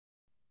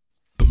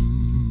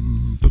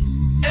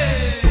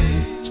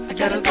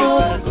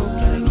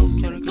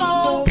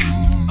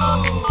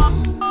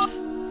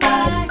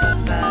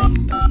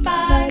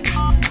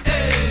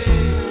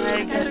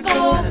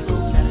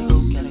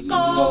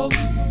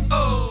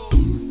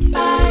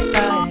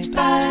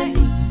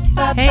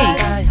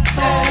Hey,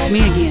 it's me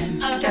again.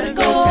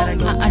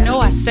 I know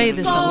I say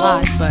this a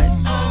lot, but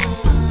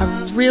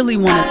I really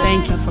want to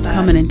thank you for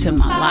coming into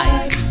my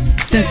life.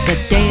 Since the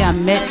day I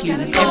met you,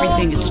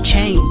 everything has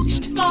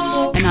changed.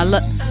 And I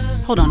love...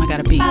 Hold on, I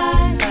gotta beat.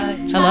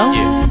 Hello?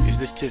 Yeah, is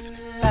this Tiffany?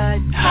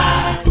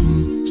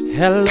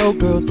 Hello,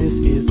 girl, this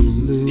is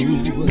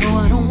Lou. No,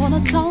 I don't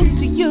wanna talk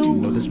to you.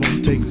 No, this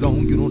won't take long,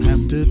 you don't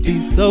have to be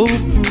so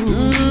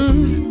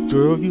rude.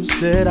 Girl, you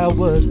said I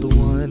was the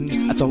one.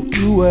 I thought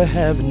you were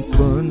having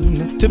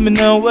fun. Tell me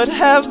now, what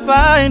have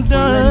I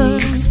done?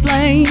 Let me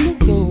explain.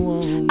 Go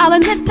on. I'll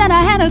admit that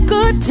I had a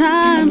good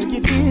time You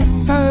did.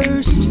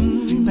 first,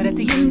 but at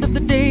the end of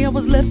the day I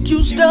was left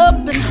used up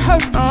and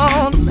hurt.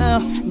 Oh, now.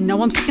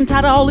 Now I'm sick and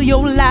tired of all of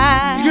your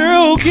lies.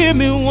 Girl, give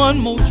me one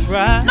more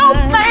try. No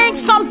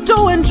thanks, I'm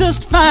doing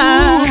just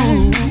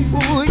fine.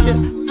 Ooh,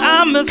 yeah.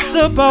 I messed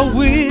up, I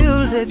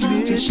will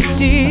admit. Yes, you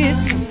did,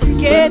 so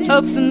forget it.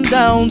 Ups and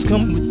downs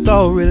come with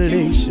all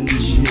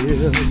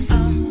relationships.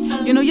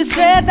 You know you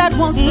said that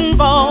once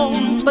before,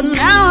 but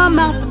now I'm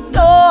out the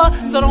door,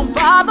 so don't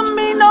bother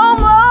me no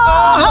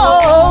more.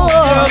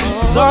 Girl, I'm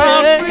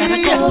sorry.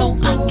 Gotta go,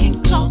 I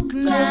can't talk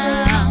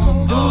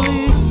now.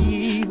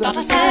 Thought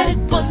I said it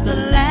was the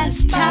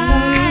last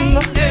time.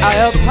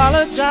 I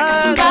apologize.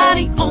 Got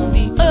somebody on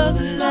the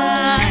other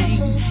line.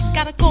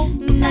 Gotta go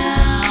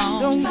now.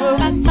 Don't go.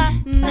 Bye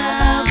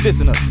now.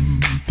 Listen up.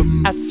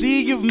 I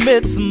see you've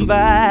met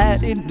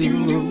somebody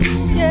new.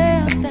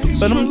 Yeah, that's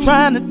But true. I'm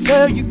trying to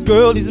tell you,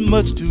 girl, he's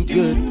much too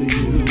good for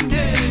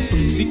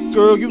you. See,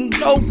 girl, you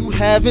know you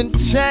haven't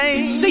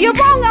changed. So you're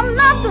wrong, I'm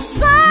not the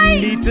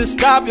same. Need to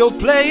stop your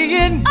playing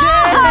games.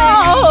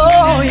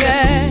 Oh,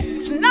 yeah.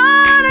 It's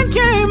not a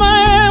game,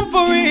 I am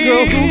for real.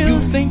 Girl, who you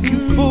think you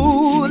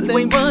fooling? You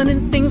ain't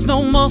running things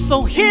no more,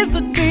 so here's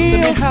the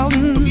deal. Tell me how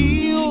you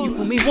feel. You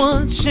fool me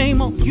once,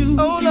 shame on you.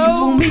 Oh, no. You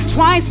fool me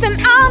twice, then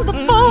I'm the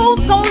fool.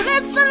 So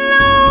listen,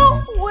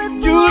 Lou,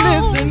 with You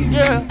listen,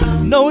 girl.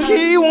 No,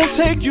 he won't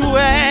take you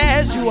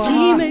as you are.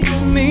 He makes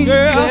me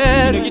Girl,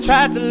 better. you know you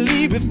tried to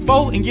leave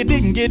before and you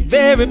didn't get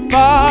very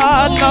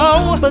far,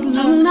 no. But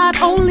Lou, not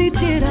only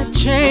did I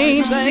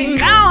change, see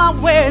now I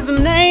wear his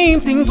name.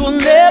 Things will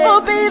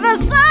never be the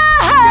same.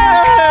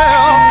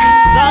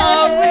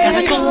 Sorry.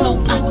 Gotta go,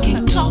 no, I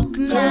can't talk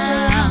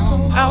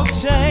now. I'll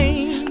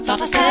change.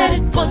 Thought I said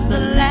it was the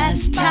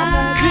last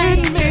time.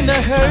 Didn't mean to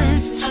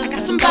hurt. I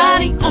got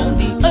somebody on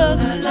the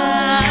other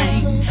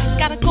line.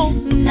 Gotta go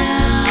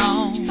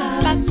now.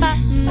 Bye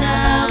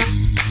now.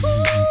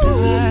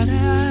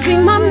 See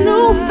my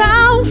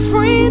newfound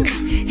friend.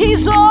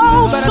 He's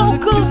all so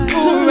good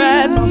to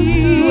ride.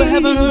 me. You were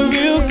having a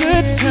real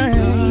good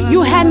time.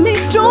 You had me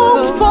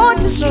doomed for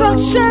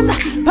destruction,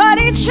 but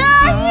he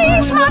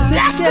changed my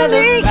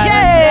destiny.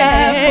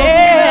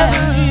 Yeah.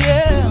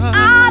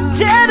 I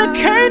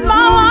dedicate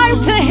my life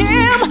to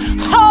him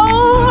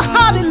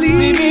wholeheartedly.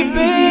 See me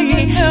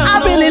begging.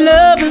 I really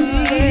love him.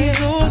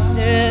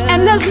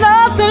 And there's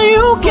nothing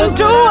you can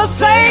do or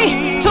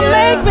say to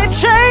make me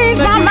change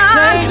my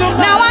mind.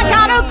 Now I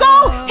gotta go.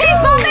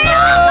 He's on the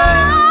other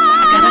line.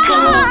 Gotta go.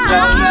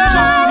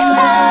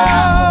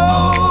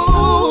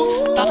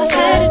 Thought I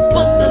said it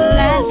was the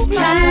last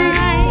time.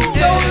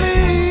 Got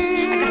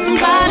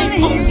somebody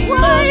on the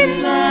other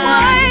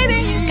line.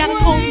 Gotta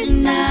go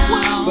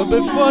now. But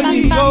before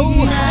you go,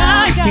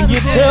 can you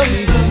tell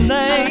me his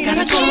name?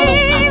 Gotta go.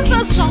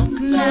 Jesus,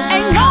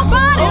 ain't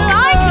nobody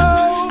like him.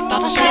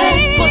 Thought I said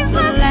it was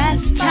the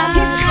last time.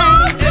 He's so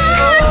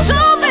good to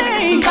me.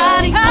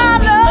 Somebody I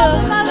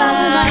love him, I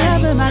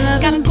love him, I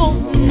love him. Gotta go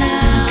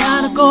now.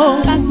 Gotta go.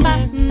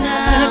 Bye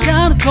now. I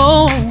gotta go.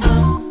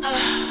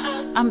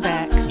 I'm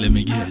back. Let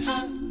me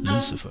guess.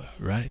 Lucifer,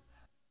 right?